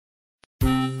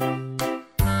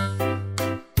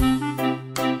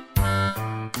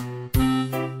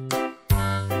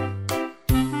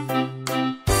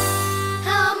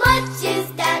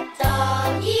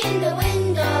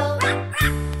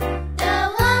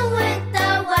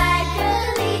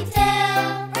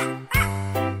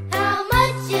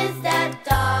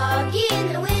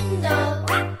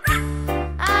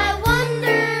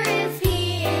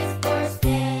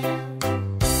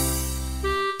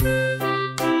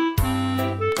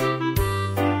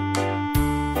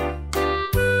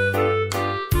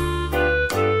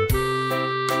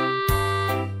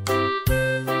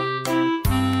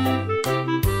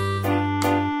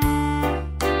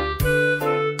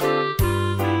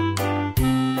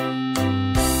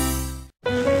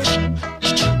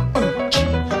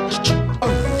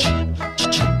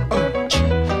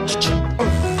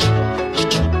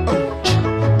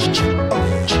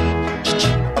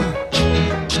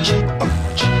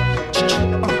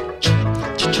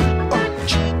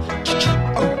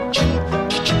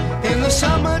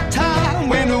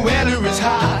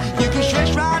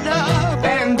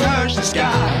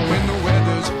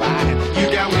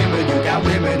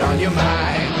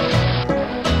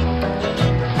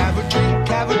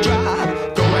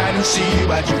See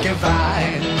what you can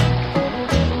find.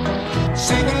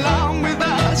 Sing along with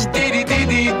us, dee dee dee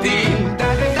dee dee,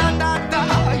 da da da da da.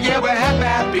 Yeah, we're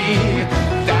happy,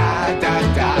 da da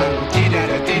da, dee da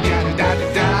da dee da da da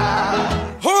da.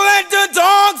 Who let the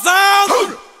dogs out?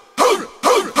 Who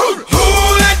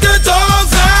let the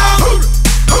dogs out?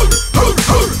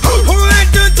 Who let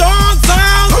the dogs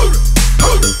out? Who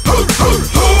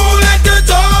let the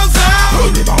dogs out? Who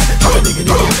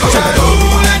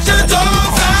let the dogs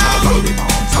out?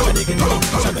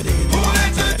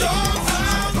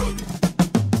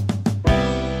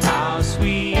 How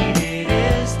sweet it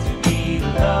is to be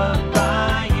loved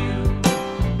by you.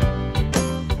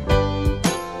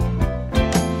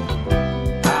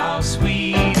 How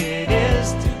sweet it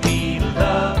is to be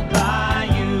loved by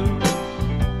you.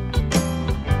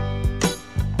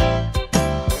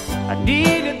 I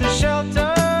needed the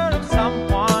shelter of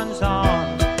someone's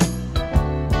arms.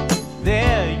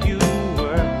 There you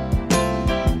were.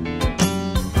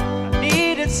 I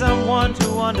needed someone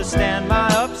to understand my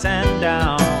ups and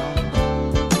downs.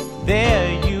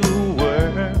 There you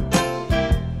were,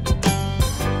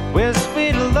 with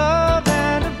sweet love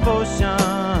and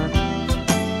devotion,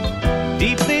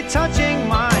 deeply touching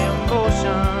my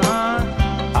emotion.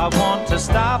 I want to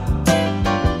stop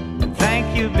and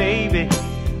thank you, baby.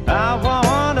 I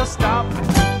want to stop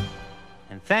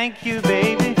and thank you,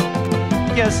 baby.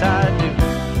 Yes, I do.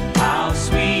 How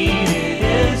sweet it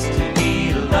is to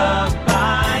be loved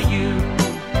by you.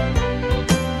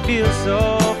 Feels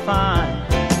so fine.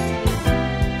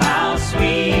 How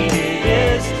sweet it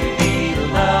is to be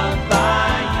loved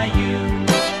by you.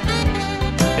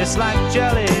 It's like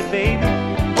jelly, baby.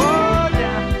 Oh,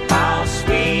 yeah. How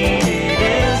sweet it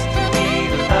is to be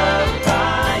loved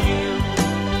by you.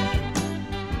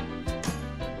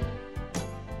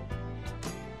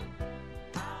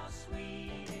 How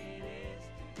sweet it is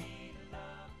to be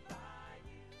loved by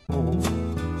you.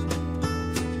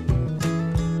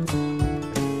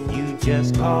 You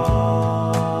just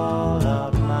call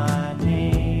up my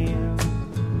name,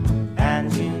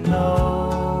 and you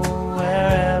know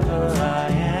wherever I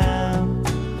am,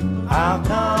 I'll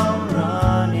come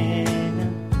running.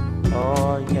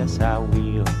 Oh, yes, I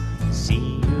will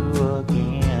see you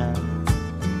again.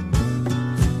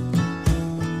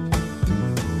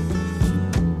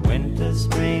 Winter,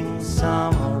 spring,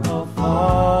 summer, or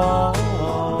fall,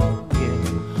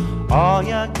 yeah. All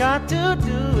you got to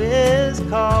do is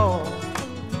call,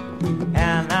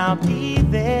 and I'll be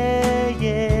there,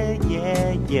 yeah,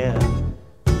 yeah, yeah.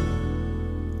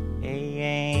 Hey,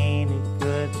 ain't it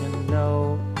good to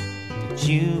know that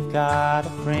you've got a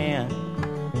friend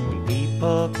when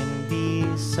people can be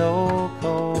so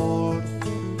cold?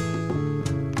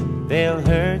 They'll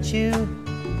hurt you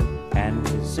and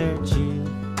desert you.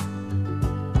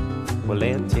 Well,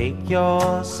 they'll take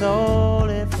your soul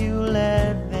if you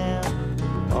let them.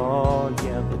 Oh,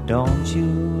 yeah, but don't you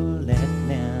let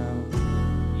them.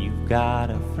 You've got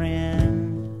a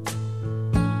friend.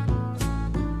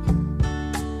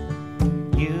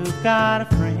 You've got a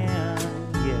friend,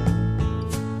 yeah.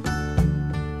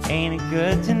 Ain't it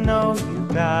good to know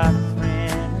you've got a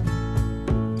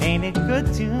friend? Ain't it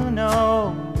good to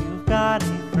know you've got a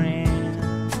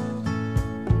friend?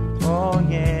 Oh,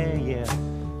 yeah, yeah.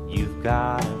 You've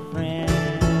got a